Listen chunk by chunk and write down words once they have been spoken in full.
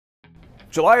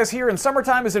July is here and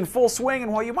summertime is in full swing,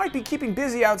 and while you might be keeping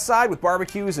busy outside with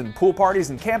barbecues and pool parties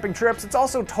and camping trips, it's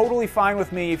also totally fine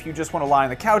with me if you just want to lie on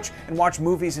the couch and watch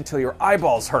movies until your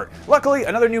eyeballs hurt. Luckily,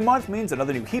 another new month means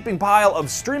another new heaping pile of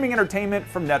streaming entertainment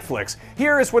from Netflix.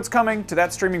 Here is what's coming to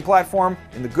that streaming platform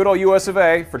in the good old US of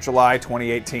A for July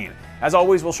 2018. As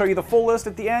always, we'll show you the full list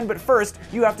at the end, but first,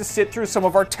 you have to sit through some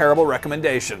of our terrible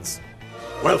recommendations.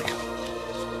 Welcome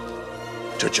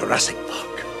to Jurassic Park.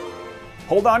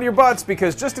 Hold on to your butts,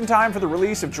 because just in time for the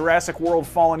release of Jurassic World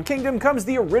Fallen Kingdom comes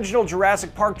the original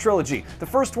Jurassic Park Trilogy. The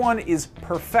first one is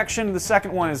perfection, the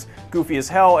second one is goofy as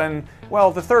hell, and,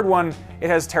 well, the third one, it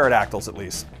has pterodactyls at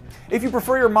least. If you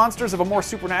prefer your monsters of a more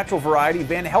supernatural variety,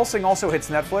 Van Helsing also hits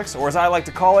Netflix, or as I like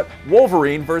to call it,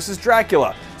 Wolverine vs.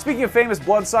 Dracula. Speaking of famous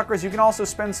bloodsuckers, you can also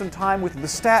spend some time with the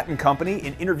Stat & Company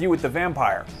in Interview with the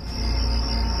Vampire.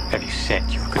 Have you said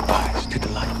your goodbyes to the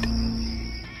light?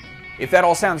 If that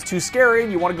all sounds too scary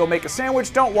and you want to go make a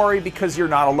sandwich, don't worry, because you're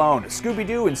not alone. Scooby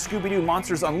Doo and Scooby Doo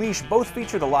Monsters Unleashed both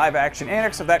feature the live-action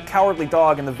annex of that cowardly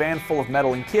dog in the van full of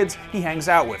meddling kids he hangs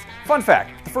out with. Fun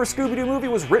fact, the first Scooby Doo movie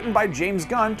was written by James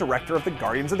Gunn, director of the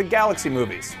Guardians of the Galaxy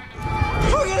movies.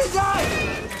 We're gonna die!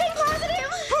 Stay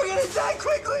positive! We're gonna die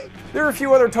quickly! There are a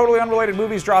few other totally unrelated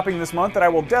movies dropping this month that I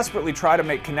will desperately try to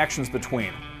make connections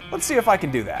between. Let's see if I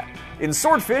can do that. In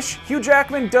Swordfish, Hugh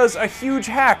Jackman does a huge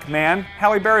hack, man.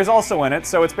 Halle Berry's also in it,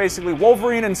 so it's basically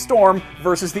Wolverine and Storm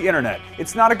versus the internet.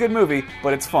 It's not a good movie,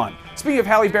 but it's fun. Speaking of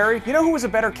Halle Berry, you know who was a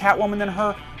better Catwoman than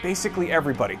her? Basically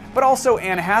everybody. But also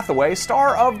Anne Hathaway,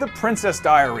 star of The Princess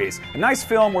Diaries, a nice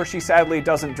film where she sadly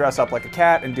doesn't dress up like a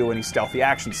cat and do any stealthy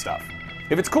action stuff.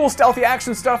 If it's cool stealthy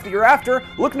action stuff that you're after,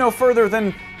 look no further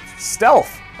than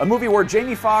Stealth, a movie where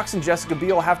Jamie Foxx and Jessica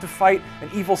Biel have to fight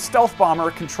an evil stealth bomber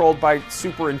controlled by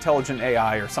super intelligent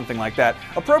AI or something like that.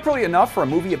 Appropriately enough for a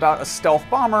movie about a stealth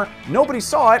bomber, nobody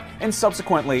saw it, and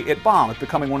subsequently it bombed,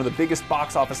 becoming one of the biggest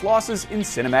box office losses in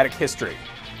cinematic history.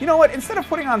 You know what, instead of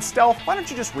putting on Stealth, why don't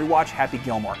you just rewatch Happy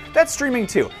Gilmore? That's streaming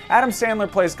too. Adam Sandler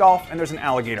plays golf and there's an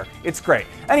alligator. It's great.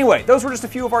 Anyway, those were just a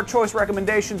few of our choice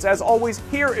recommendations. As always,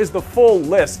 here is the full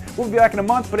list. We'll be back in a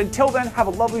month, but until then, have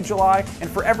a lovely July, and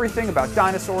for everything about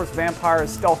dinosaurs, vampires,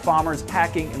 stealth bombers,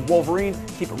 hacking, and Wolverine,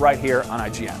 keep it right here on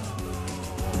IGN.